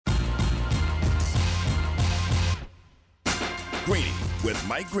Greeny with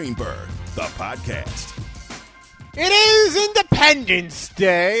Mike Greenberg, the podcast. It is Independence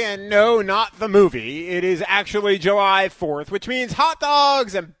Day, and no, not the movie. It is actually July 4th, which means hot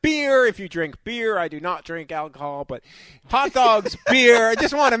dogs and beer. If you drink beer, I do not drink alcohol, but hot dogs, beer. I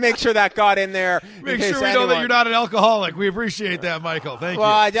just want to make sure that got in there. Make sure we know that you're not an alcoholic. We appreciate that, Michael. Thank you.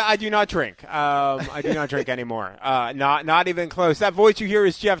 Well, I do not drink. I do not drink anymore. Not even close. That voice you hear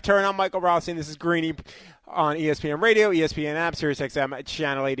is Jeff Turn. I'm Michael Rothstein. This is Greeny on ESPN Radio, ESPN app, SiriusXM,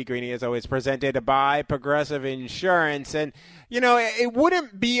 Channel 80. Greeny is always presented by Progressive Insurance. And, you know, it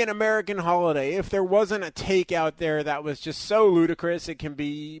wouldn't be an American holiday if there wasn't a take out there that was just so ludicrous it can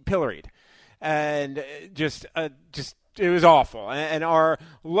be pilloried. And just it was awful. And our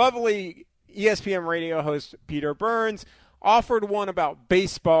lovely ESPN Radio host, Peter Burns, offered one about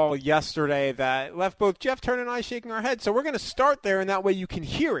baseball yesterday that left both Jeff Turn and I shaking our heads. So we're going to start there, and that way you can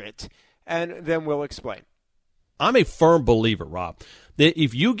hear it, and then we'll explain. I'm a firm believer, Rob, that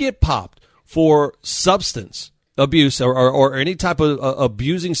if you get popped for substance abuse or any type of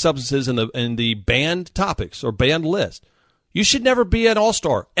abusing substances in the banned topics or banned list, you should never be an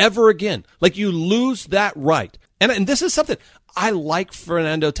all-star ever again. Like, you lose that right. And this is something I like.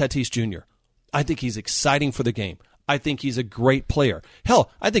 Fernando Tatis Jr. I think he's exciting for the game. I think he's a great player. Hell,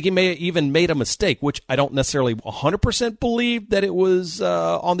 I think he may have even made a mistake, which I don't necessarily 100% believe that it was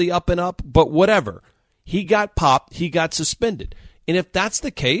on the up and up, but whatever. He got popped. He got suspended. And if that's the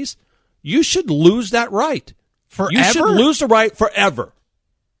case, you should lose that right. Forever? You should lose the right forever.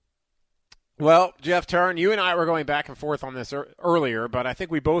 Well, Jeff Turn, you and I were going back and forth on this earlier, but I think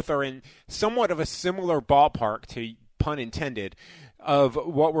we both are in somewhat of a similar ballpark, to pun intended, of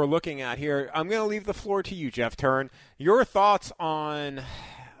what we're looking at here. I'm going to leave the floor to you, Jeff Turn. Your thoughts on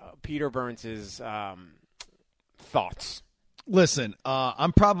Peter Burns' thoughts. Listen,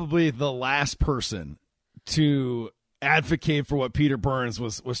 I'm probably the last person to advocate for what Peter Burns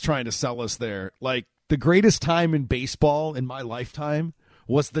was trying to sell us there. Like, the greatest time in baseball in my lifetime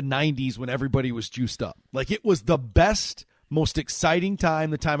was the 90s when everybody was juiced up. Like, it was the best, most exciting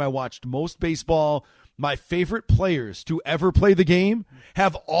time, the time I watched most baseball. My favorite players to ever play the game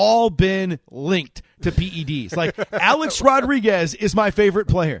have all been linked to PEDs. Like, Alex Rodriguez is my favorite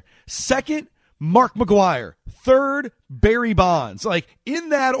player. Second, Mark McGwire. Third, Barry Bonds. Like, in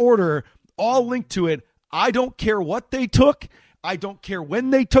that order, all linked to it. I don't care what they took. I don't care when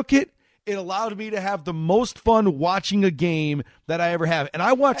they took it. It allowed me to have the most fun watching a game that I ever have. And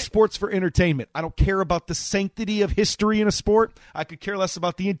I watch sports for entertainment. I don't care about the sanctity of history in a sport. I could care less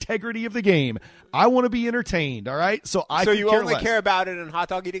about the integrity of the game. I want to be entertained, all right? So you only care about it in hot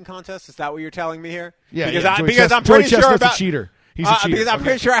dog eating contests? Is that what you're telling me here? Yeah, because I'm pretty sure Chestnut's a cheater. He's a cheater. Because I'm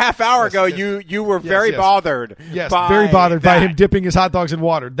pretty sure a half hour ago you were very bothered. Yes, very bothered by him dipping his hot dogs in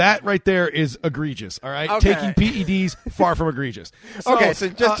water. That right there is egregious, all right? Okay. Taking PEDs, far from egrious. So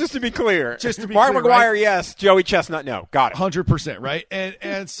just to be clear. Mark clear, McGwire, right? Yes. Joey Chestnut, no. Got it. 100%, right?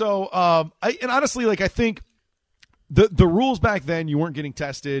 And so, honestly, like, I think the rules back then, you weren't getting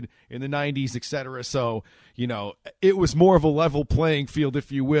tested in the 90s, et cetera. So, you know, it was more of a level playing field,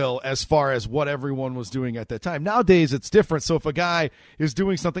 if you will, as far as what everyone was doing at that time. Nowadays, it's different. So if a guy is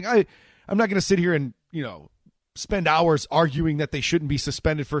doing something, I'm not going to sit here and, you know, spend hours arguing that they shouldn't be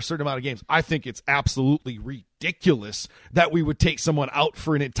suspended for a certain amount of games. I think it's absolutely ridiculous that we would take someone out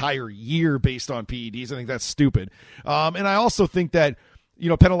for an entire year based on PEDs. I think that's stupid. And I also think that, you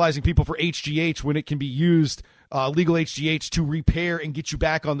know, penalizing people for HGH when it can be used, legal HGH, to repair and get you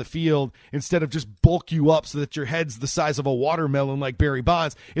back on the field instead of just bulk you up so that your head's the size of a watermelon like Barry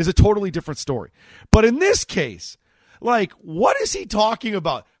Bonds is a totally different story. But in this case, like, what is he talking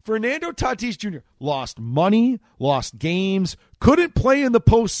about? Fernando Tatis Jr. lost money, lost games, couldn't play in the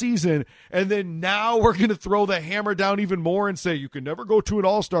postseason, and then now we're going to throw the hammer down even more and say you can never go to an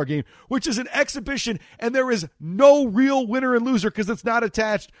all-star game, which is an exhibition, and there is no real winner and loser because it's not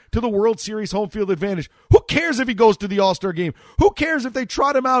attached to the World Series home field advantage. Who cares if he goes to the all-star game? Who cares if they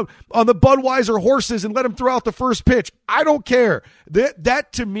trot him out on the Budweiser horses and let him throw out the first pitch? I don't care.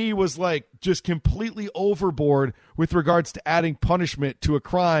 That to me was like just completely overboard with regards to adding punishment to a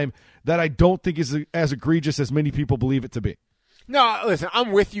crime that I don't think is as egregious as many people believe it to be. No, listen,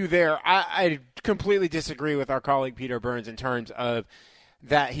 I'm with you there. I completely disagree with our colleague Peter Burns in terms of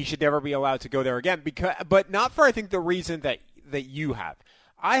that he should never be allowed to go there again, but not for, I think, the reason that you have.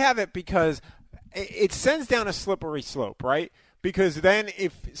 I have it because it sends down a slippery slope, right? Because then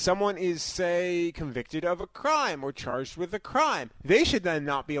if someone is, say, convicted of a crime or charged with a crime, they should then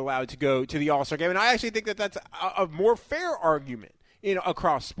not be allowed to go to the All-Star game. And I actually think that that's a more fair argument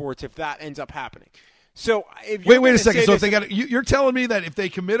across sports if that ends up happening. So if wait a second. So if they you're telling me that if they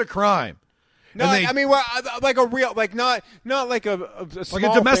commit a crime No, I mean, like a real, like not like a like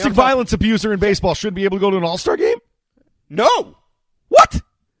a domestic violence abuser in baseball shouldn't be able to go to an All-Star game? No. What?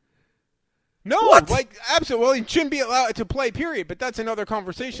 No, what? Like absolutely, well, he shouldn't be allowed to play. Period. But that's another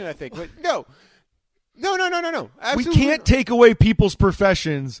conversation, I think. But no. Absolutely. We can't take away people's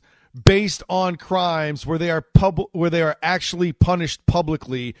professions based on crimes where they are actually punished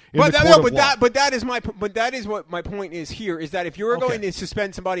publicly in the court of law. But that is what my point is here, is that if you're going to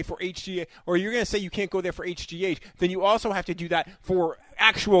suspend somebody for HGH, or you're going to say you can't go there for HGH, then you also have to do that for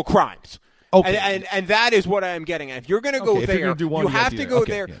actual crimes. Okay. And that is what I am getting at. If you're going to go there, you have to go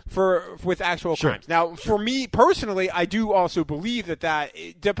there with actual crimes. Now, for me personally, I do also believe that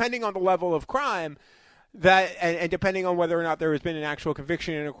depending on the level of crime, and depending on whether or not there has been an actual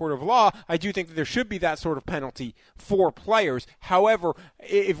conviction in a court of law, I do think that there should be that sort of penalty for players. However,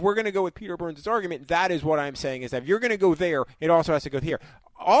 if we're going to go with Peter Burns' argument, that is what I'm saying, is that if you're going to go there, it also has to go here.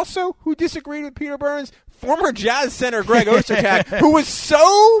 Also, who disagreed with Peter Burns? Former Jazz center Greg Ostertag, who was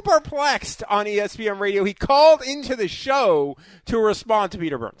so perplexed on ESPN Radio, he called into the show to respond to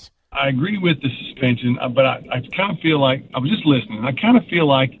Peter Burns. I agree with the suspension, but I kind of feel like, I was just listening, I kind of feel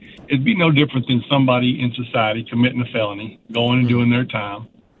like it'd be no different than somebody in society committing a felony, going and doing their time.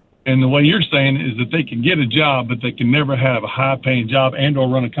 And the way you're saying is that they can get a job, but they can never have a high-paying job and or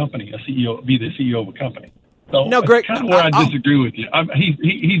run a company, be the CEO of a company. So no, that's Greg, kind of where I disagree with you.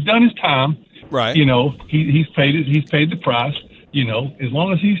 He's done his time. Right. You know, he's paid the price. You know, as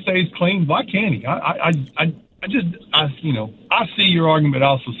long as he stays clean, why can't he? I see your argument. I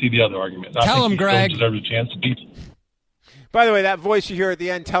also see the other argument. Tell him, Greg. Deserves a chance to beat you. By the way, that voice you hear at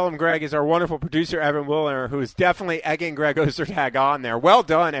the end, tell him, Greg, is our wonderful producer, Evan Wilner, who is definitely egging Greg Ostertag on there. Well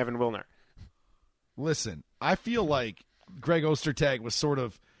done, Evan Wilner. Listen, I feel like Greg Ostertag was sort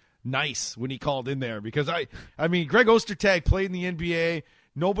of nice when he called in there, because I mean, Greg Ostertag played in the NBA.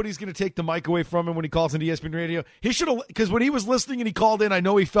 Nobody's going to take the mic away from him when he calls into ESPN Radio. He should have, because when he was listening and he called in, I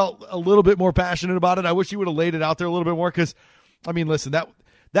know he felt a little bit more passionate about it. I wish he would have laid it out there a little bit more, because, I mean, listen,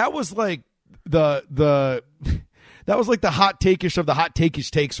 that was like that was like the hot take-ish of the hot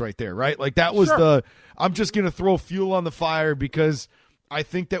take-ish takes right there, right? Like that was I'm just going to throw fuel on the fire because I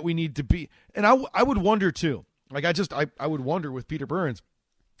think that we need to be, and I would wonder too, like I would wonder with Peter Burns,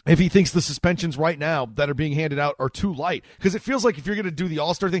 if he thinks the suspensions right now that are being handed out are too light. Because it feels like if you're going to do the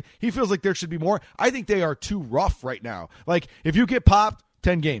All-Star thing, he feels like there should be more. I think they are too rough right now. Like, if you get popped,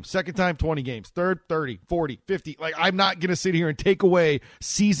 10 games. Second time, 20 games. Third, 30, 40, 50. Like, I'm not going to sit here and take away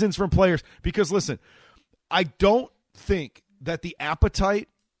seasons from players. Because, listen, I don't think that the appetite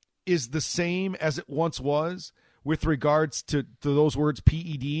is the same as it once was with regards to those words,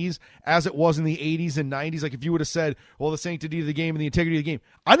 PEDs, as it was in the 80s and 90s. Like if you would have said, well, the sanctity of the game and the integrity of the game.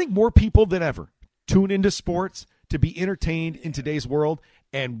 I think more people than ever tune into sports to be entertained in today's world,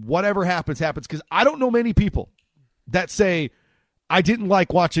 and whatever happens, happens. Because I don't know many people that say, I didn't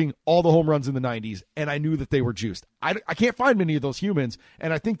like watching all the home runs in the 90s, and I knew that they were juiced. I can't find many of those humans,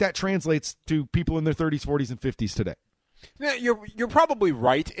 and I think that translates to people in their 30s, 40s, and 50s today. Yeah, you're probably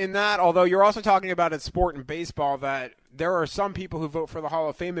right in that, although you're also talking about in sport and baseball that there are some people who vote for the Hall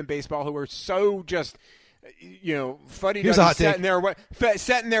of Fame in baseball who are so just, fuddy-duddy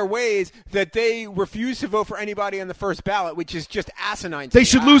set in their ways that they refuse to vote for anybody on the first ballot, which is just asinine. They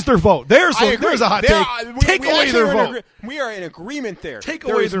should lose their vote. There's a hot take. Take away their vote. We are in agreement there.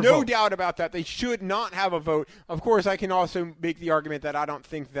 There is no doubt about that. They should not have a vote. Of course, I can also make the argument that I don't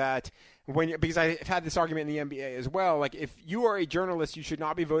think that because I've had this argument in the NBA as well. Like, if you are a journalist, you should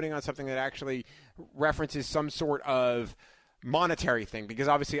not be voting on something that actually references some sort of monetary thing, because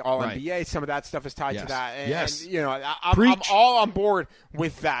obviously all NBA, some of that stuff is tied to that. And I'm all on board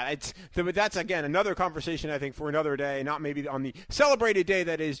with that. But that's, again, another conversation, I think, for another day, not maybe on the celebrated day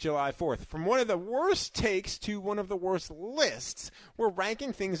that is July 4th. From one of the worst takes to one of the worst lists, we're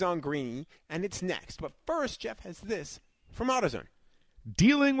ranking things on Greeny, and it's next. But first, Jeff has this from AutoZone.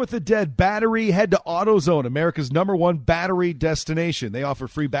 Dealing with a dead battery? Head to AutoZone, America's #1 battery destination. They offer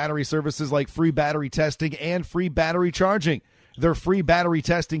free battery services like free battery testing and free battery charging. Their free battery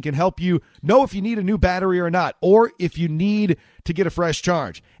testing can help you know if you need a new battery or not, or if you need to get a fresh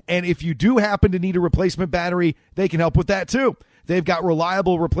charge. And if you do happen to need a replacement battery, they can help with that too. They've got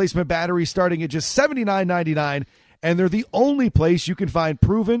reliable replacement batteries starting at just $79.99, and they're the only place you can find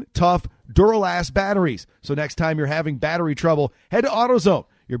proven, tough, Duralast batteries. So next time you're having battery trouble, head to AutoZone,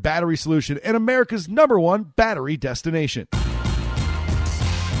 your battery solution and America's #1 battery destination.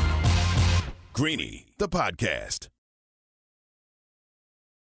 Greeny, the podcast.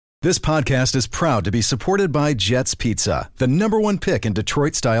 This podcast is proud to be supported by Jets Pizza, the #1 pick in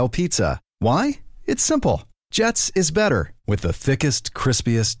Detroit-style pizza. Why? It's simple. Jets is better. With the thickest,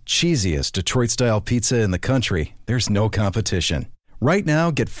 crispiest, cheesiest Detroit-style pizza in the country, there's no competition. Right now,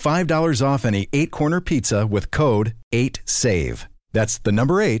 get $5 off any 8-corner pizza with code 8SAVE. That's the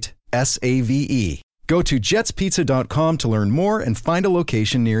number 8, S-A-V-E. Go to jetspizza.com to learn more and find a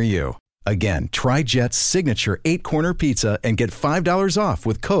location near you. Again, try Jet's signature 8-corner pizza and get $5 off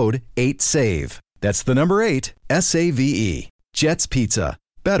with code 8SAVE. That's the number 8, S-A-V-E. Jet's Pizza.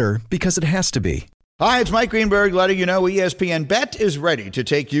 Better because it has to be. Hi, it's Mike Greenberg letting you know ESPN Bet is ready to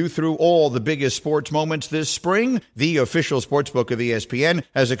take you through all the biggest sports moments this spring. The official sportsbook of ESPN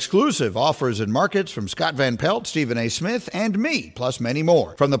has exclusive offers and markets from Scott Van Pelt, Stephen A. Smith, and me, plus many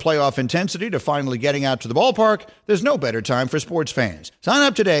more. From the playoff intensity to finally getting out to the ballpark, there's no better time for sports fans. Sign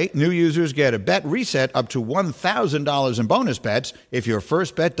up today. New users get a bet reset up to $1,000 in bonus bets if your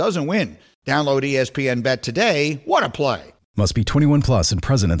first bet doesn't win. Download ESPN Bet today. What a play. Must be 21 plus and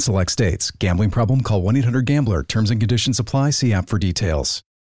present in select states. Gambling problem? Call 1-800-GAMBLER. Terms and conditions apply. See app for details.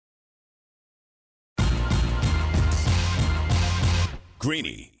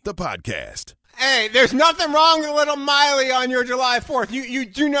 Greeny, the podcast. Hey, there's nothing wrong with little Miley on your July 4th. You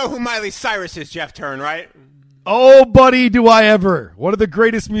do know who Miley Cyrus is, Jeff Turn, right? Oh, buddy, do I ever. One of the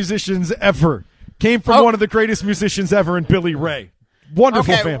greatest musicians ever. Came from one of the greatest musicians ever in Billy Ray.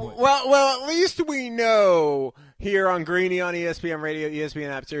 Wonderful family. Well, at least we know here on Greeny on ESPN Radio, ESPN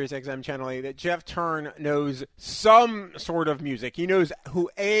app, Sirius XM Channel 8, that Jeff Turn knows some sort of music. He knows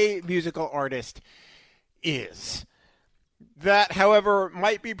who a musical artist is. That, however,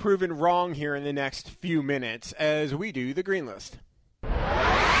 might be proven wrong here in the next few minutes as we do the Green List.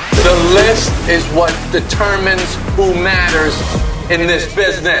 The list is what determines who matters in this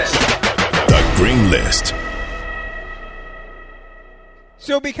business. The Green List.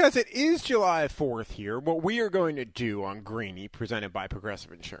 So because it is July 4th here, what we are going to do on Greeny, presented by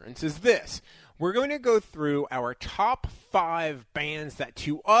Progressive Insurance, is this. We're going to go through our top 5 bands that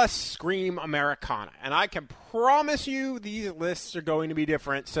to us scream Americana. And I can promise you these lists are going to be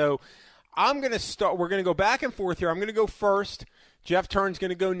different. So I'm going to start. We're going to go back and forth here. I'm going to go first. Jeff Turn's going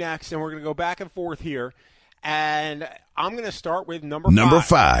to go next. And we're going to go back and forth here. And I'm going to start with number 5. Number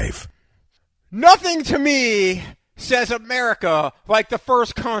 5. Nothing to me says America like the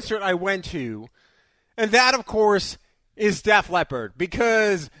first concert I went to. And that, of course, is Def Leppard.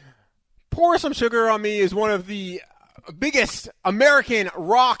 Because Pour Some Sugar on Me is one of the biggest American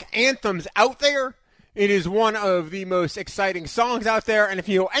rock anthems out there. It is one of the most exciting songs out there. And if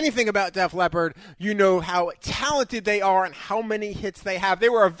you know anything about Def Leppard, you know how talented they are and how many hits they have. They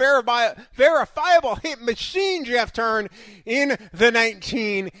were a verifiable hit machine, Jeff Turn, in the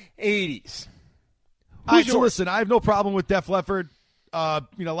 1980s. All right, so listen, I have no problem with Def Leppard. A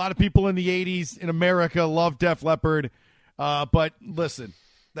lot of people in the 80s in America love Def Leppard. But listen,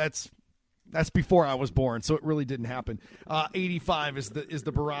 that's before I was born, so it really didn't happen. 85 is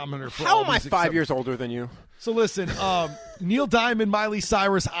the barometer for How all am I these 5 years older than you? So listen, Neil Diamond, Miley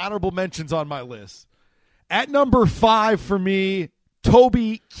Cyrus, honorable mentions on my list. At number 5 for me,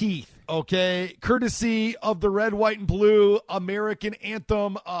 Toby Keith, okay? Courtesy of the Red, White, and Blue American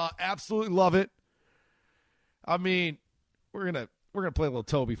anthem. Absolutely love it. I mean, we're gonna play a little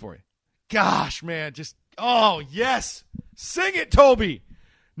Toby for you. Gosh, man, yes. Sing it, Toby.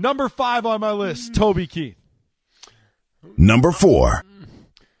 Number 5 on my list, Toby Keith. Number 4.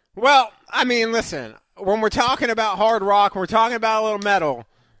 Well, I mean, listen, when we're talking about hard rock, when we're talking about a little metal,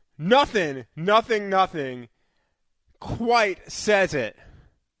 nothing quite says it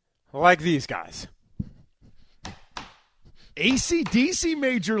like these guys. AC/DC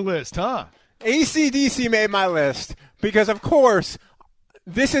made your list, huh? AC/DC made my list because, of course,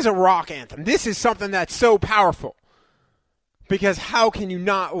 this is a rock anthem. This is something that's so powerful. Because how can you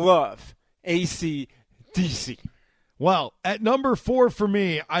not love AC/DC? Well, at number 4 for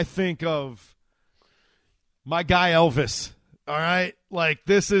me, I think of my guy Elvis. All right? Like,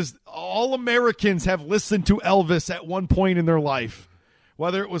 this is all Americans have listened to Elvis at one point in their life.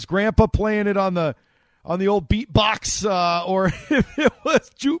 Whether it was Grandpa playing it on the old beatbox, or if it was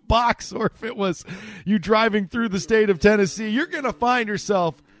jukebox, or if it was you driving through the state of Tennessee, you're going to find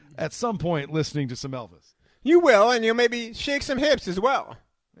yourself at some point listening to some Elvis. You will, and you'll maybe shake some hips as well.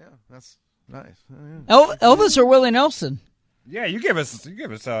 Yeah, that's nice. Elvis or Willie Nelson? Yeah, you give us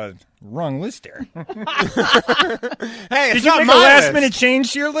a wrong list there. Hey, did you make a last-minute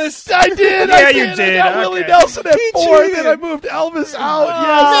change to your list? I did. Yeah, you did. I got Willie Nelson at 4, then I moved Elvis out.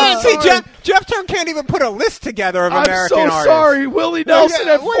 Man, Yes. see, Jeff Turn can't even put a list together of American I'm so artists. sorry. Willie Nelson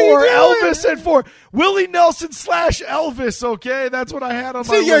at 4, what are you doing? Elvis at 4. Willie Nelson / Elvis, okay? That's what I had on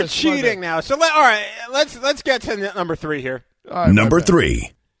my list. See, you're cheating now. So, all right, let's get to number 3 here. All right, Number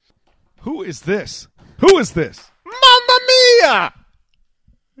 3. Who is this? Who is this? Mamma Mia!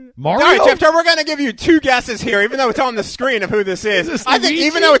 Mario? All right, Jeff, we're going to give you 2 guesses here, even though it's on the screen of who this is. I think Luigi?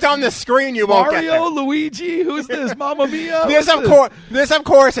 even though it's on the screen, you won't get there. Mario, Luigi? Who's this? Mamma Mia? This, of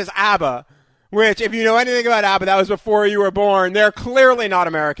course, is ABBA, which, if you know anything about ABBA, that was before you were born. They're clearly not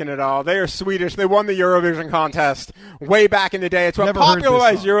American at all. They are Swedish. They won the Eurovision contest way back in the day. It's what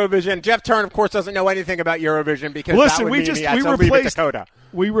popularized Eurovision. Jeff Turn, of course, doesn't know anything about Eurovision because that would mean he had to leave it to Coda.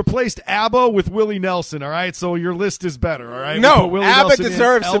 We replaced ABBA with Willie Nelson, all right? So your list is better, all right? No, ABBA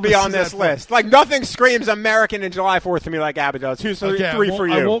deserves to be on this list. Like, nothing screams American in July 4th to me like ABBA does. Who's 3 for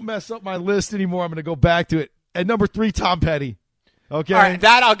you? I won't mess up my list anymore. I'm going to go back to it. At number 3, Tom Petty. Okay? All right,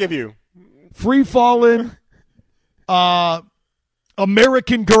 that I'll give you. Free Fallin',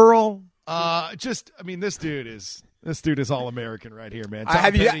 American Girl. This dude is all American right here, man.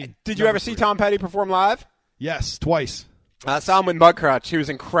 Did you ever see Tom Petty perform live? Yes, twice. I saw him with Mudcrutch. He was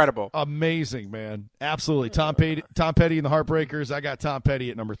incredible. Amazing, man. Absolutely. Tom Petty and the Heartbreakers. I got Tom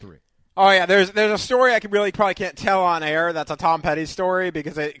Petty at number 3. Oh, yeah. There's a story I probably can't tell on air. That's a Tom Petty story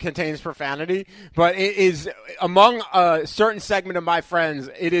because it contains profanity. But it is, among a certain segment of my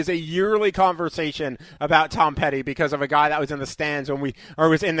friends, it is a yearly conversation about Tom Petty because of a guy that was in the stands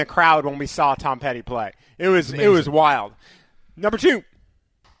was in the crowd when we saw Tom Petty play. It was wild. Number 2.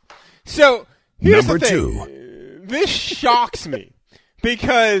 So, here's the thing. Number 2. This shocks me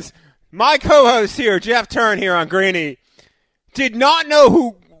because my co-host here, Jeff Turn here on Greeny, did not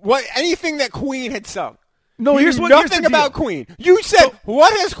know anything that Queen had sung. No, here's nothing about Queen. You said,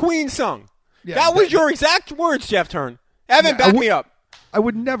 what has Queen sung? Yeah, that was your exact words, Jeff Turn. Evan, back me up. I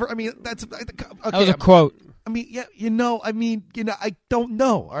would never. I mean, that's okay, that was a quote. I mean, yeah, I don't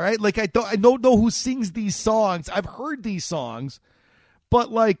know. All right, like I don't know who sings these songs. I've heard these songs,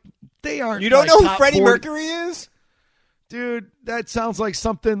 but like they aren't. You don't know who Freddie Mercury is? Dude, that sounds like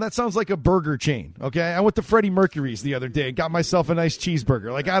something. That sounds like a burger chain. Okay, I went to Freddie Mercury's the other day and got myself a nice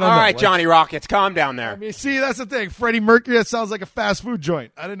cheeseburger. Like I don't know. All right, Johnny Rockets, calm down there. I mean, see, that's the thing. Freddie Mercury. That sounds like a fast food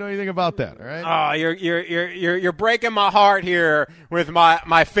joint. I didn't know anything about that. All right. Oh, you're breaking my heart here with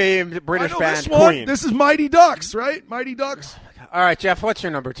my famed British band Queen. This is Mighty Ducks, right? Mighty Ducks. All right, Jeff. What's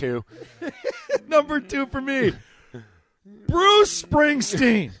your number 2? Number 2 for me, Bruce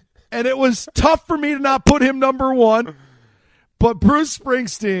Springsteen, and it was tough for me to not put him number 1. But Bruce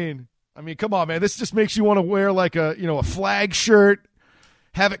Springsteen, I mean, come on, man. This just makes you want to wear like a flag shirt,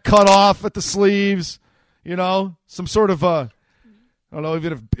 have it cut off at the sleeves, some sort of I don't know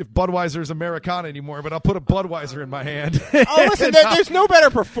even if Budweiser is Americana anymore, but I'll put a Budweiser in my hand. Oh, listen, there's no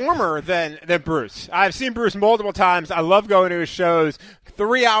better performer than Bruce. I've seen Bruce multiple times. I love going to his shows.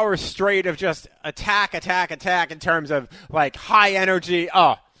 3 hours straight of just attack in terms of like high energy.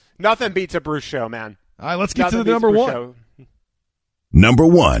 Oh, nothing beats a Bruce show, man. All right, let's get to the number 1. Number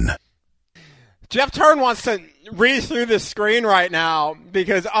 1. Jeff Turn wants to read through the screen right now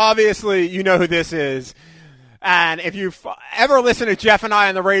because obviously you know who this is. And if you've ever listened to Jeff and I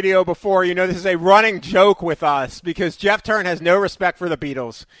on the radio before, you know this is a running joke with us because Jeff Turn has no respect for the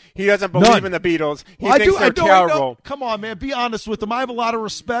Beatles. He doesn't believe in the Beatles. He thinks they're terrible. Come on, man. Be honest with them. I have a lot of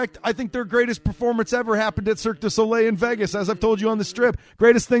respect. I think their greatest performance ever happened at Cirque du Soleil in Vegas, as I've told you on the Strip.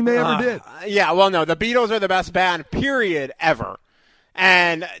 Greatest thing they ever did. Yeah, well, no. The Beatles are the best band, period, ever.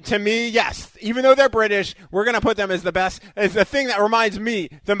 And to me, yes, even though they're British, we're going to put them as the best, as the thing that reminds me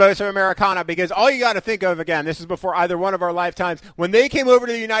the most of Americana, because all you got to think of, again, this is before either one of our lifetimes, when they came over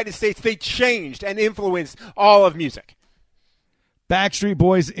to the United States, they changed and influenced all of music. Backstreet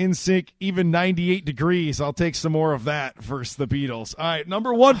Boys, NSYNC, even 98 Degrees. I'll take some more of that versus the Beatles. All right,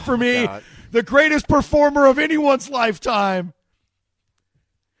 number 1 for me, the greatest performer of anyone's lifetime,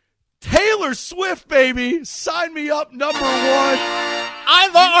 Taylor Swift, baby. Sign me up, number 1.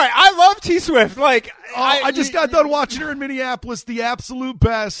 I love T Swift. Like I just got done watching her in Minneapolis, the absolute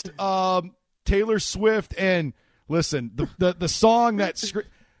best. Taylor Swift, and listen, the song that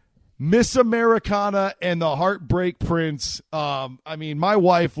Miss Americana and the Heartbreak Prince. I mean, my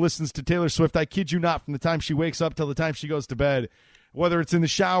wife listens to Taylor Swift. I kid you not, from the time she wakes up till the time she goes to bed, whether it's in the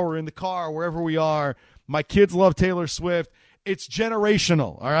shower, in the car, wherever we are. My kids love Taylor Swift. It's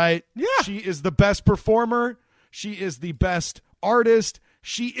generational, all right? Yeah. She is the best performer. She is the best artist.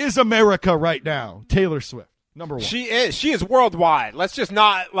 She is America right now. Taylor Swift, number 1. She is worldwide. Let's just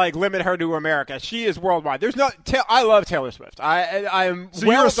not like limit her to America. She is worldwide. There's not. I love Taylor Swift. I'm so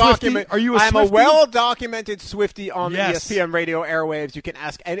well documented. Are you a I'm Swiftie? a well documented Swiftie on Yes. the ESPN radio airwaves. You can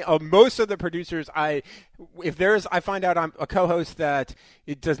ask any, most of the producers. I find out I'm a co-host that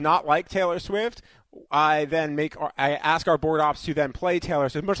it does not like Taylor Swift. I ask our board ops to then play Taylor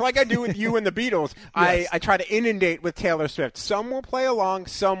Swift, much like I do with you and the Beatles. Yes. I try to inundate with Taylor Swift. Some will play along,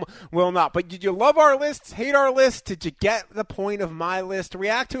 some will not. But did you love our lists, hate our lists? Did you get the point of my list?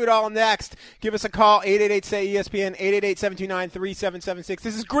 React to it all next. Give us a call, 888-SAY-ESPN, 888-729-3776.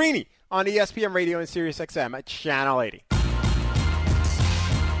 This is Greeny on ESPN Radio and Sirius XM at Channel 80.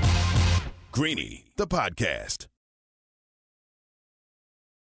 Greeny, the podcast.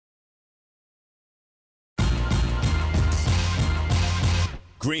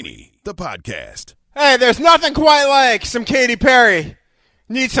 Greeny, the podcast. Hey, there's nothing quite like some Katy Perry.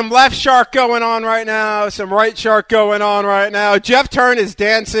 Need some left shark going on right now, some right shark going on right now. Jeff Turn is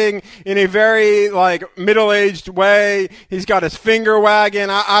dancing in a very, middle-aged way. He's got his finger wagging.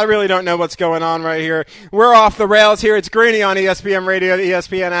 I really don't know what's going on right here. We're off the rails here. It's Greeny on ESPN Radio, the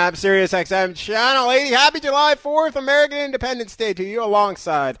ESPN app, Sirius XM, Channel 80. Happy July 4th, American Independence Day to you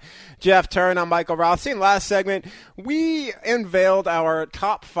alongside Jeff Turn. I'm Michael Rothstein. Last segment, we unveiled our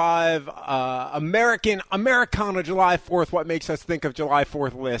top 5 Americana July 4th, what makes us think of July 4th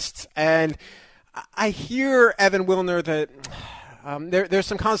lists. And I hear, Evan Wilner, that there's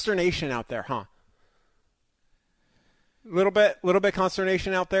some consternation out there, huh? Little bit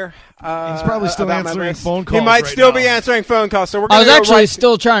consternation out there. He's probably still answering phone calls. He might right still now. be answering phone calls. So we're. I was actually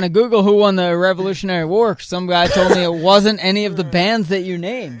still trying to Google who won the Revolutionary War. Some guy told me it wasn't any of the bands that you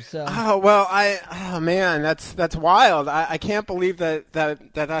named. So. Oh well, man, that's wild. I can't believe that's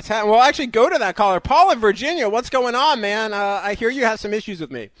happening. Well, actually, go to that caller, Paul in Virginia. What's going on, man? I hear you have some issues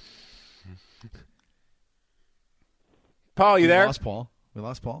with me. Paul, you there? We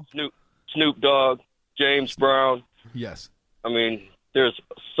lost Paul. Snoop Dogg, James Brown. Yes. I mean, there's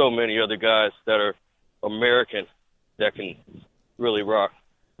so many other guys that are American that can really rock.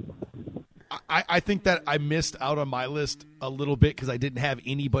 I think that I missed out on my list a little bit because I didn't have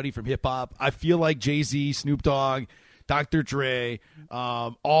anybody from hip-hop. I feel like Jay-Z, Snoop Dogg, Dr. Dre,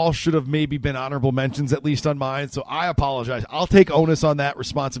 all should have maybe been honorable mentions, at least on mine. So I apologize. I'll take onus on that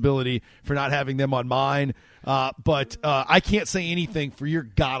responsibility for not having them on mine. But I can't say anything for your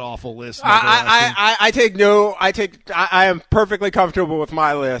god-awful list. I am perfectly comfortable with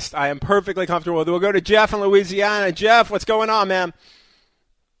my list. I am perfectly comfortable. We'll go to Jeff in Louisiana. Jeff, what's going on, man?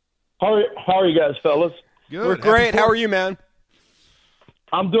 How are you guys, fellas? Good. We're great. How are you, man?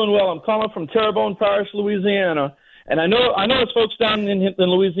 I'm doing well. I'm calling from Terrebonne Parish, Louisiana. And I know as folks down in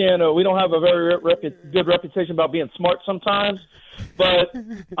Louisiana, we don't have a very good reputation about being smart sometimes. But,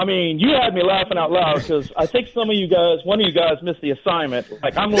 I mean, you had me laughing out loud because I think one of you guys missed the assignment.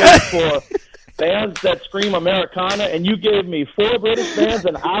 Like, I'm looking for bands that scream Americana, and you gave me 4 British bands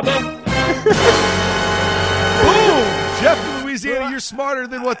and ABBA. Boom! Jeff in Louisiana, you're smarter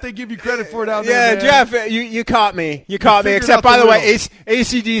than what they give you credit for down there. Yeah, Jeff, you caught me. You caught me. Except, by the way,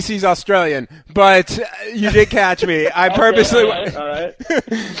 AC/DC's Australian, but you did catch me. I purposely, all right.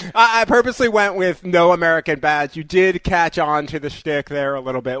 I purposely went with no American bands. You did catch on to the shtick there a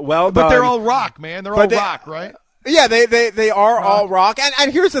little bit. Well done. But they're all rock, man. They're all rock, right? Yeah, they are all rock.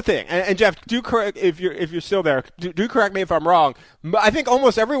 And here's the thing. And Jeff, do correct if you're still there. Do correct me if I'm wrong. I think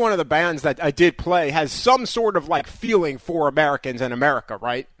almost every one of the bands that I did play has some sort of feeling for Americans and America,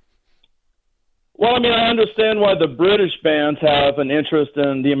 right? Well, I mean, I understand why the British bands have an interest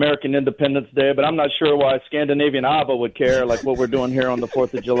in the American Independence Day, but I'm not sure why Scandinavian ABBA would care, like what we're doing here on the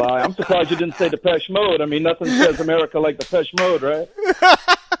 4th of July. I'm surprised you didn't say Depeche Mode. I mean, nothing says America like Depeche Mode, right?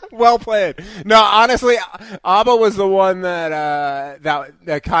 Well played. No, honestly, ABBA was the one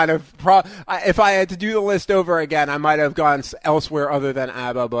that kind of. If I had to do the list over again, I might have gone elsewhere other than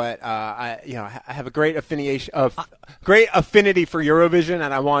ABBA. But I have a great affinity for Eurovision,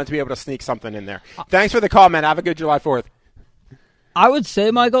 and I wanted to be able to sneak something in there. Thanks for the call, man. Have a good July 4th. I would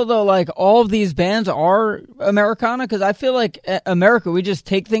say, Michael, though, all of these bands are Americana because I feel like America, we just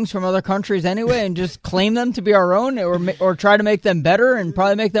take things from other countries anyway and just claim them to be our own or try to make them better and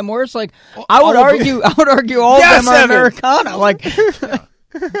probably make them worse. I would argue all of them are Evan. Americana.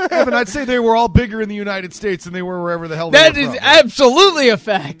 Evan, I'd say they were all bigger in the United States than they were wherever the hell they were from. That is absolutely a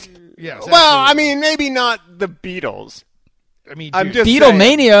fact. Yes, well, I mean, maybe not the Beatles. I mean, I'm just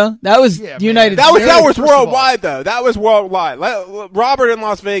Beatlemania, that was United States. That was worldwide, though. That was worldwide. Robert in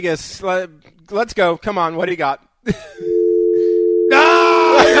Las Vegas, let's go. Come on, what do you got?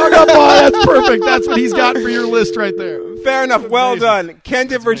 Hung up on. That's perfect. That's what he's got for your list right there. Fair enough. Well done.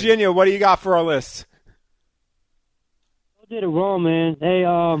 Kent in Virginia, what do you got for our list? I did it wrong, man. Hey,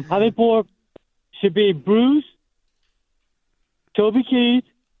 I think four should be Bruce, Toby Keith,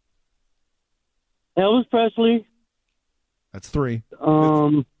 Elvis Presley. That's 3.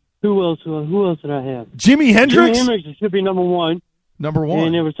 Who else did I have? Jimi Hendrix? Jimi Hendrix should be number 1. Number 1.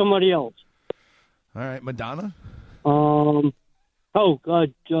 And there was somebody else. All right, Madonna.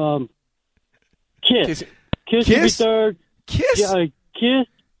 Kiss. Kiss would be third. Kiss. Yeah, Kiss.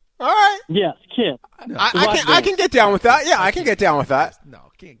 All right. Yes, Kiss. I can get down with that. Yeah, I can get down with that.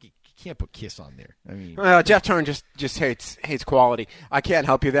 No, can't put Kiss on there. I mean, Jeff Turn just hates quality. I can't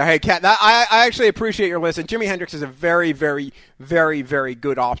help you there. Hey, Kat, I actually appreciate your listen. Jimi Hendrix is a very, very, very, very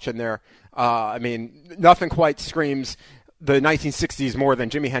good option there. I mean, nothing quite screams the 1960s more than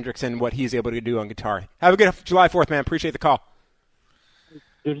Jimi Hendrix and what he's able to do on guitar. Have a good July 4th, man. Appreciate the call.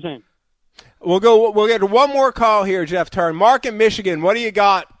 Do the same. We'll get one more call here, Jeff Turn. Mark in Michigan, what do you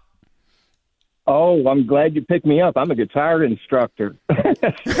got? Oh, I'm glad you picked me up. I'm a guitar instructor. You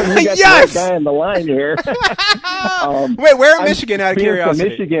got Yes! the right guy on the line here. Wait, where in Michigan, out of curiosity? From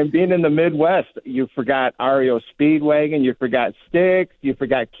Michigan, being in the Midwest, you forgot REO Speedwagon, you forgot Styx, you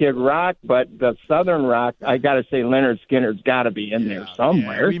forgot Kid Rock, but the Southern Rock, I got to say Lynyrd Skynyrd's got to be in there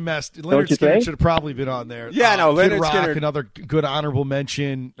somewhere. Yeah, we messed. Lynyrd Skynyrd should have probably been on there. Yeah, no, Kid Lynyrd Rock, Skynyrd. another good honorable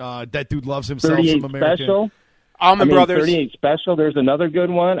mention. That dude loves himself 38 some American. Special. Allman Brothers. 38 Special, there's another good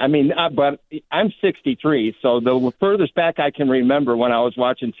one. I mean, but I'm 63, so the furthest back I can remember when I was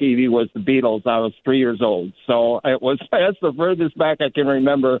watching TV was the Beatles. I was 3 years old. So that's the furthest back I can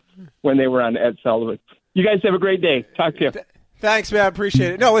remember when they were on Ed Sullivan. You guys have a great day. Talk to you. Thanks, man. I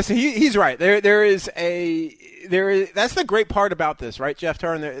appreciate it. No, listen, he's right. There is that's the great part about this, right, Jeff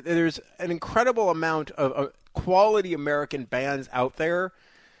Turn? There's an incredible amount of quality American bands out there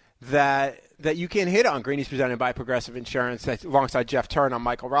that you can hit on. Greeny's presented by Progressive Insurance alongside Jeff Turn on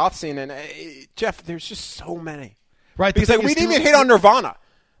Michael Rothstein. And Jeff, there's just so many. Right. Because we didn't even hit on Nirvana.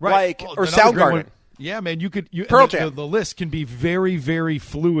 Right. Or Soundgarden. Yeah, man, Pearl Jam. The list can be very, very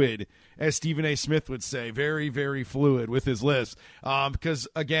fluid, as Stephen A. Smith would say, very, very fluid with his list. Because,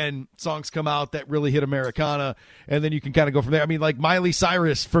 again, songs come out that really hit Americana, and then you can kind of go from there. I mean, like Miley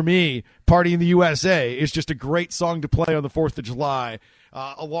Cyrus, for me, Party in the USA is just a great song to play on the 4th of July,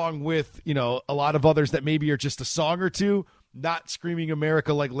 along with, a lot of others that maybe are just a song or two, not screaming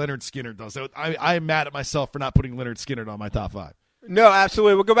America like Lynyrd Skynyrd does. So I'm mad at myself for not putting Lynyrd Skynyrd on my top 5. No,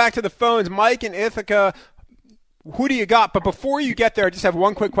 absolutely. We'll go back to the phones. Mike in Ithaca, who do you got? But before you get there, I just have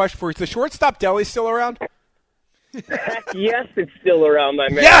one quick question for you. Is the shortstop deli still around? Yes, it's still around, my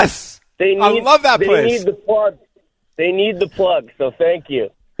man. Yes! I love that place. They need the plug. They need the plug, so thank you.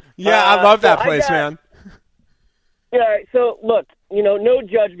 Yeah, I love that place, man. Yeah, so look, no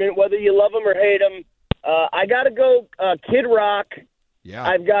judgment, whether you love them or hate them. I got to go Kid Rock. Yeah.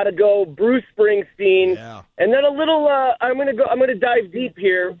 I've got to go Bruce Springsteen. Yeah. And then a little, I'm going to dive deep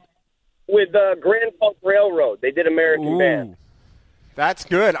here with Grand Funk Railroad. They did American Band. That's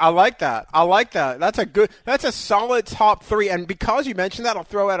good. I like that. That's a solid top 3. And because you mentioned that, I'll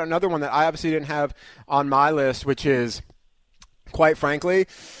throw out another one that I obviously didn't have on my list, which is, quite frankly,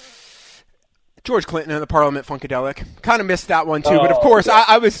 George Clinton and the Parliament Funkadelic. Kind of missed that one too, but of course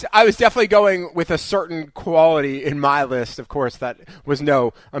I was definitely going with a certain quality in my list. Of course, that was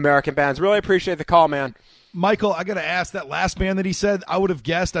no American bands. Really appreciate the call, man. Michael, I got to ask, that last band that he said, I would have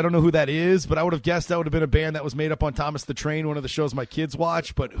guessed, I don't know who that is, but I would have guessed that would have been a band that was made up on Thomas the Train, one of the shows my kids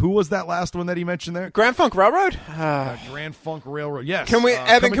watch. But who was that last one that he mentioned there? Grand Funk Railroad? Grand Funk Railroad, yes. Can we,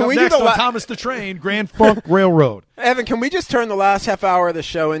 Evan, can we next do on Thomas the Train, Grand Funk Railroad. Evan, can we just turn the last half hour of the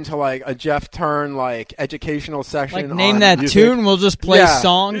show into like a Jeff Turn educational session? Like name on that music? tune, we'll just play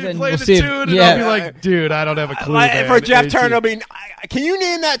songs and we'll see. Tune, and I'll be like, dude, I don't have a clue. For Jeff Turn, it'll be, can you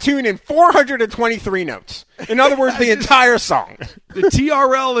name that tune in 423 notes? In other words, the entire song. The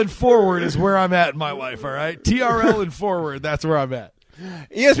TRL and forward is where I'm at in my life, all right? TRL and forward, that's where I'm at.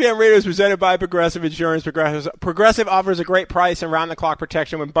 ESPN Radio is presented by Progressive Insurance. Progressive offers a great price and round-the-clock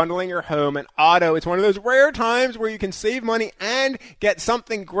protection when bundling your home and auto. It's one of those rare times where you can save money and get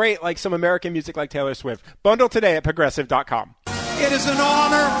something great like some American music like Taylor Swift. Bundle today at Progressive.com. It is an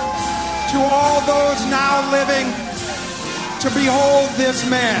honor to all those now living to behold this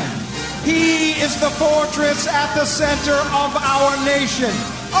man. He is the fortress at the center of our nation.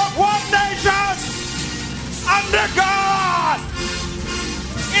 Of one nation, under God,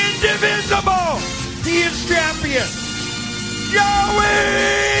 indivisible. He is champion.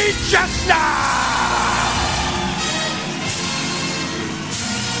 Joey Chestnut.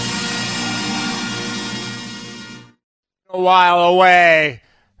 A while away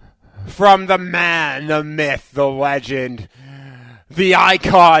from the man, the myth, the legend, the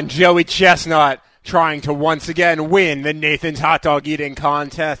icon, Joey Chestnut, trying to once again win the Nathan's Hot Dog Eating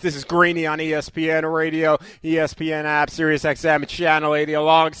Contest. This is Greeny on ESPN Radio, ESPN app, SiriusXM, Channel 80,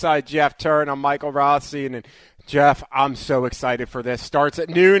 alongside Jeff Turn. I'm Michael Rothstein. And Jeff, I'm so excited for this. Starts at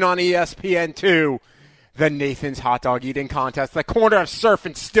noon on ESPN2. the Nathan's Hot Dog Eating Contest, the corner of Surf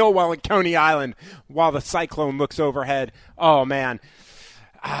and Stillwell and Coney Island, while the cyclone looks overhead. Oh, man.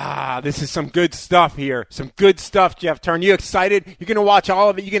 This is some good stuff here. Some good stuff, Jeff Turn. You excited? You're going to watch all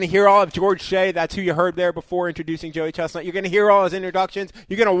of it. You're going to hear all of George Shea. That's who you heard there before introducing Joey Chestnut. You're going to hear all his introductions.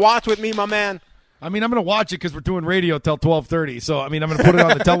 You're going to watch with me, my man. I mean, I'm going to watch it because we're doing radio till 12:30. So, I mean, I'm going to put it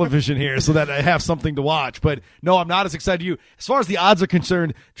on the television here so that I have something to watch. But, no, I'm not as excited as you. As far as the odds are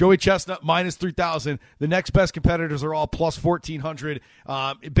concerned, Joey Chestnut minus 3,000. The next best competitors are all plus 1,400.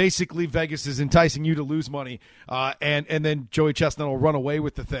 Basically, Vegas is enticing you to lose money. And then Joey Chestnut will run away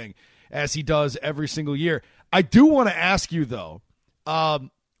with the thing, as he does every single year. I do want to ask you, though,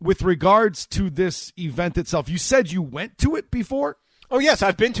 with regards to this event itself, you said you went to it before? Oh, yes,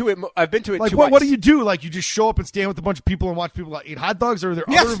 I've been to it. Like, what do you do? Like, you just show up and stand with a bunch of people and watch people eat hot dogs? Or are there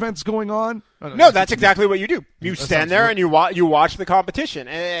other events going on? No, that's exactly what you do. You stand there and you watch the competition,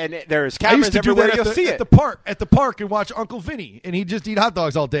 and there's cameras everywhere. You'll see it at the park and watch Uncle Vinny, and he'd just eat hot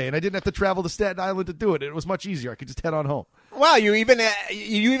dogs all day, and I didn't have to travel to Staten Island to do it. It was much easier. I could just head on home. Wow, you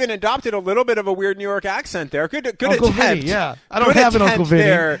even adopted a little bit of a weird New York accent there. Good Uncle attempt. Vinny, yeah. I don't have an Uncle Vinny.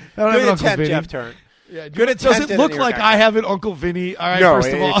 There. I don't have an Uncle attempt, Vinny. Jeff Turn. Yeah, good does it look like I have an Uncle Vinny? All right, no,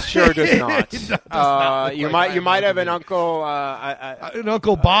 first of all, it sure does not. It does not you might have an Uncle an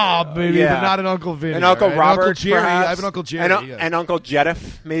Uncle Bob maybe, but not an Uncle Vinny. An Uncle Robert, Uncle Jerry. perhaps. I have an Uncle Jerry. And Uncle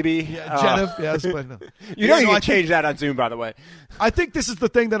Jeddiff, maybe. Yeah, Jeddiff. Yes, but no. You can change that on Zoom, by the way. I think this is the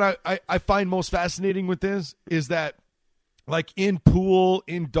thing that I find most fascinating with this is that, like in pool,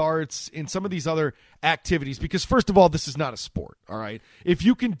 in darts, in some of these other activities, because first of all, this is not a sport, all right? If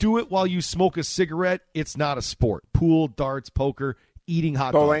you can do it while you smoke a cigarette, it's not a sport. Pool, darts, poker, eating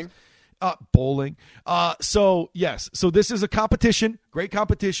hot dogs. Bowling. So, yes. So this is a competition, great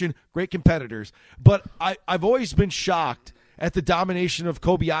competitors. But I've always been shocked at the domination of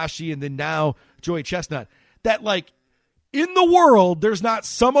Kobayashi and then now Joey Chestnut, that, like, in the world, there's not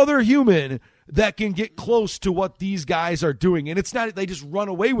some other human that can get close to what these guys are doing. And it's not, they just run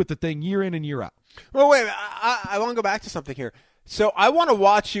away with the thing year in and year out. Well, wait, I want to go back to something here. So I want to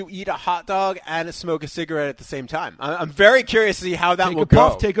watch you eat a hot dog and smoke a cigarette at the same time. I'm very curious to see how that will go. Take a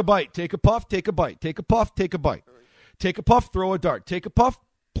puff, take a bite. Take a puff, take a bite. Take a puff, take a puff, throw a dart. Take a puff,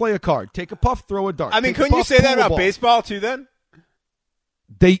 play a card. Take a puff, throw a dart. I mean, couldn't you say that about baseball too then?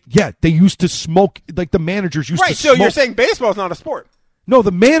 They used to smoke, like the managers used to smoke. Right, so you're saying baseball's not a sport. No,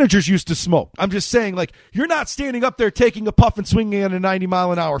 the managers used to smoke. I'm just saying, like, you're not standing up there taking a puff and swinging at a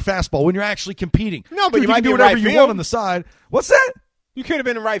 90-mile-an-hour fastball when you're actually competing. No, but you might can do be whatever right you field. want on the side. What's that? You could have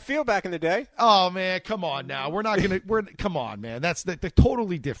been in right field back in the day. Oh, man, come on now. Come on, man. They're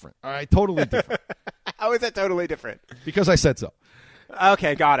totally different. All right, totally different. How is that totally different? Because I said so.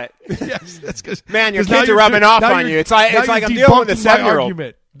 Okay, got it. Yes, that's good. Man, your kids are rubbing off on you. It's like I'm dealing with a 7-year-old.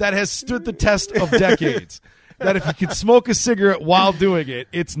 Argument that has stood the test of decades. That if you can smoke a cigarette while doing it,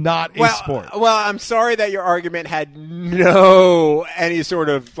 it's not a sport. Well, I'm sorry that your argument had any sort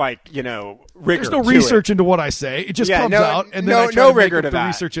of, like, rigor. There's no research into what I say. It just comes out, and then I try to rigor make to the that.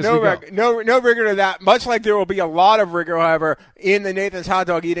 research as we go. No rigor to that. Much like there will be a lot of rigor, however, in the Nathan's Hot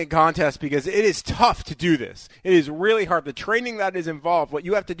Dog Eating Contest, because it is tough to do this. It is really hard. The training that is involved, what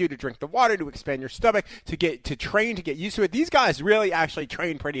you have to do to drink the water, to expand your stomach, to train, to get used to it. These guys really actually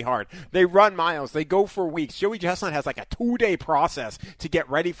train pretty hard. They run miles. They go for weeks. Joey Chestnut has like a 2-day process to get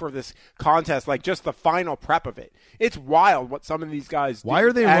ready for this contest, like just the final prep of it. It's wild what some of these guys do. Why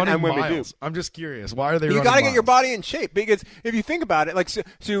are they running and women miles? do. I'm just curious. Why are they running You got to get miles? your body in shape, because if you think about it, like,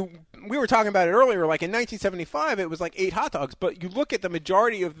 so we were talking about it earlier, like in 1975, it was like 8 hot dogs, but you look at the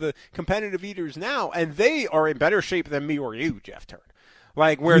majority of the competitive eaters now, and they are in better shape than me or you, Jeff Turn.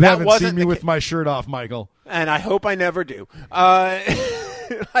 Like, where you that haven't wasn't seen me with my shirt off, Michael. And I hope I never do. But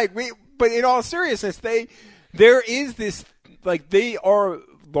in all seriousness, there is this, like, they are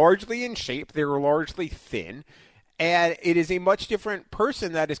largely in shape. They're largely thin. And it is a much different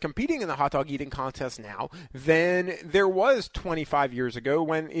person that is competing in the hot dog eating contest now than there was 25 years ago,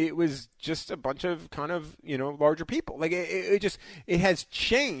 when it was just a bunch of kind of, larger people. Like, it has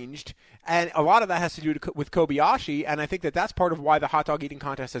changed. And a lot of that has to do with Kobayashi. And I think that that's part of why the hot dog eating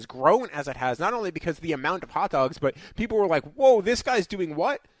contest has grown as it has, not only because of the amount of hot dogs, but people were like, whoa, this guy's doing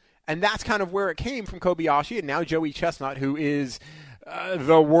what? And that's kind of where it came from Kobayashi. And now Joey Chestnut, who is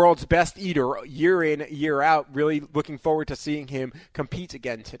the world's best eater year in, year out. Really looking forward to seeing him compete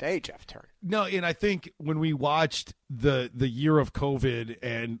again today, Jeff Turn. No, and I think when we watched the year of COVID,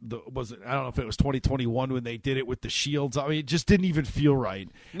 and I don't know if it was 2021 when they did it with the shields. I mean, it just didn't even feel right.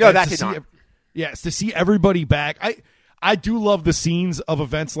 No, and that did not. Yes, to see everybody back. I do love the scenes of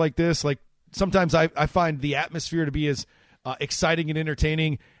events like this. Like, sometimes I find the atmosphere to be as exciting and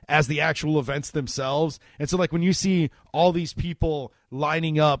entertaining as the actual events themselves. And so, like, when you see all these people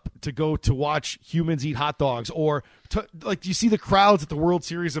lining up to go to watch humans eat hot dogs, or like you see the crowds at the World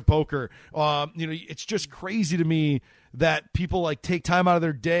Series of Poker, it's just crazy to me that people like take time out of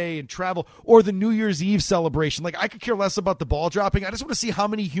their day and travel, or the New Year's Eve celebration. Like, I could care less about the ball dropping. I just want to see how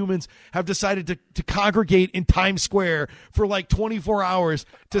many humans have decided to congregate in Times Square for like 24 hours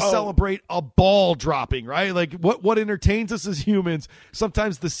to celebrate a ball dropping, right? Like, what entertains us as humans.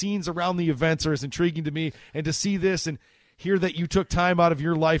 Sometimes the scenes around the events are as intriguing to me, and to see this and hear that you took time out of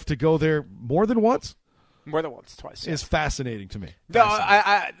your life to go there more than once. More than once, twice. Is fascinating to me.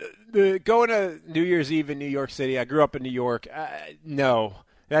 No, going to New Year's Eve in New York City. I grew up in New York. No,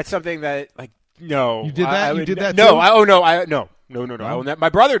 that's something that no. You did that. You did that. No. Too? No. I own that. My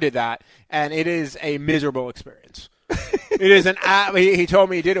brother did that, and it is a miserable experience. It is he told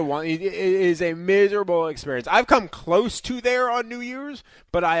me he did it once. It is a miserable experience. I've come close to there on New Year's,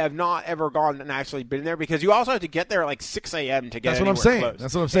 but I have not ever gone and actually been there, because you also have to get there at like 6 a.m. to get. That's what I'm saying. Close.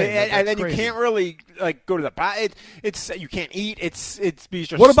 That's what I'm saying. And then crazy. you can't really like go to the bar. It's you can't eat. It's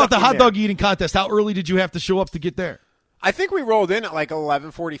what about the hot dog eating contest? How early did you have to show up to get there? I think we rolled in at like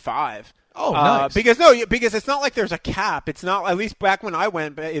 11:45. Oh, nice. Because it's not like there's a cap. It's not, at least back when I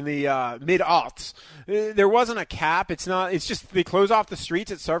went in the mid-aughts, there wasn't a cap. It's just they close off the streets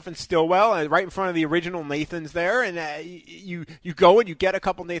at Surf and Stillwell, and right in front of the original Nathan's there, and you go and you get a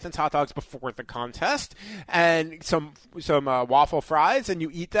couple Nathan's hot dogs before the contest, and some waffle fries, and you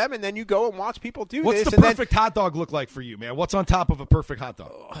eat them, and then you go and watch people do What's this. What's the perfect hot dog look like for you, man? What's on top of a perfect hot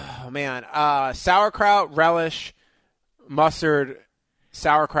dog? Oh, man. Sauerkraut, relish, mustard,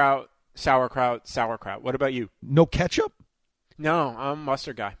 sauerkraut. What about you? No ketchup? No, I'm a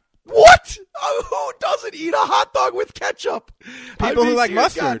mustard guy. What? Who doesn't eat a hot dog with ketchup? People who like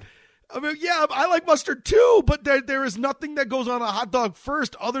mustard. God. I like mustard too, but there is nothing that goes on a hot dog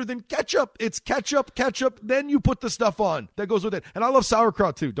first other than ketchup. It's ketchup, then you put the stuff on that goes with it. And I love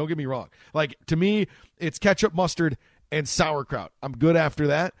sauerkraut too, don't get me wrong. Like, to me, it's ketchup, mustard, and sauerkraut. I'm good after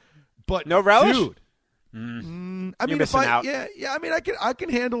that. But no relish? Dude. I mean, out. I mean, I can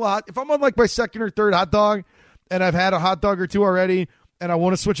handle a hot. If I'm on like my second or third hot dog, and I've had a hot dog or two already, and I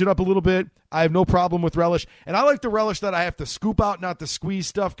want to switch it up a little bit, I have no problem with relish. And I like the relish that I have to scoop out, not the squeeze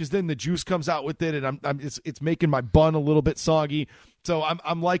stuff, because then the juice comes out with it, and it's making my bun a little bit soggy. So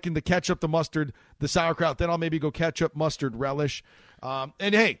I'm liking the ketchup, the mustard, the sauerkraut. Then I'll maybe go ketchup, mustard, relish. And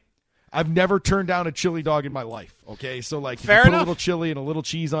hey, I've never turned down a chili dog in my life. Okay, so like, if you put a little chili and a little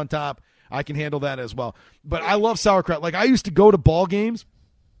cheese on top, I can handle that as well. But I love sauerkraut. Like, I used to go to ball games,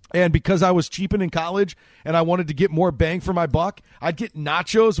 and because I was cheaping in college and I wanted to get more bang for my buck, I'd get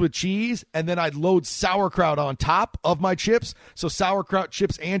nachos with cheese, and then I'd load sauerkraut on top of my chips. So sauerkraut,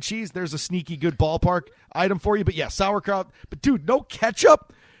 chips, and cheese. There's a sneaky good ballpark item for you. But yeah, sauerkraut. But dude, no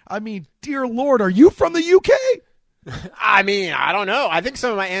ketchup? I mean, dear Lord, are you from the UK? I mean, I don't know. I think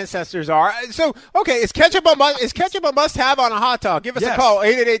some of my ancestors are. So, okay, is ketchup a must-have on a hot dog? Give us a call,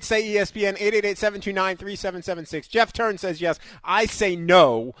 888-SAY-ESPN, 888-729-3776. Jeff Turn says yes. I say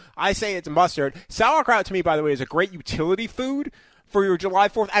no. I say it's mustard. Sauerkraut, to me, by the way, is a great utility food for your July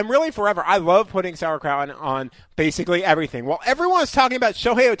 4th, and really forever. I love putting sauerkraut on basically everything. While everyone's talking about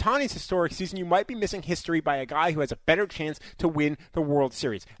Shohei Ohtani's historic season, you might be missing history by a guy who has a better chance to win the World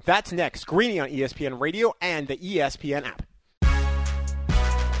Series. That's next. Greeny on ESPN Radio and the ESPN app.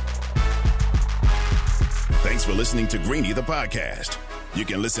 Thanks for listening to Greeny the podcast. You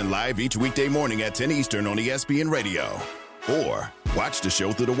can listen live each weekday morning at 10 Eastern on ESPN Radio. Or watch the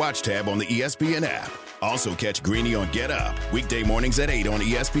show through the Watch tab on the ESPN app. Also catch Greeny on Get Up, weekday mornings at 8 on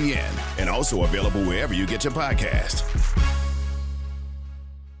ESPN, and also available wherever you get your podcast.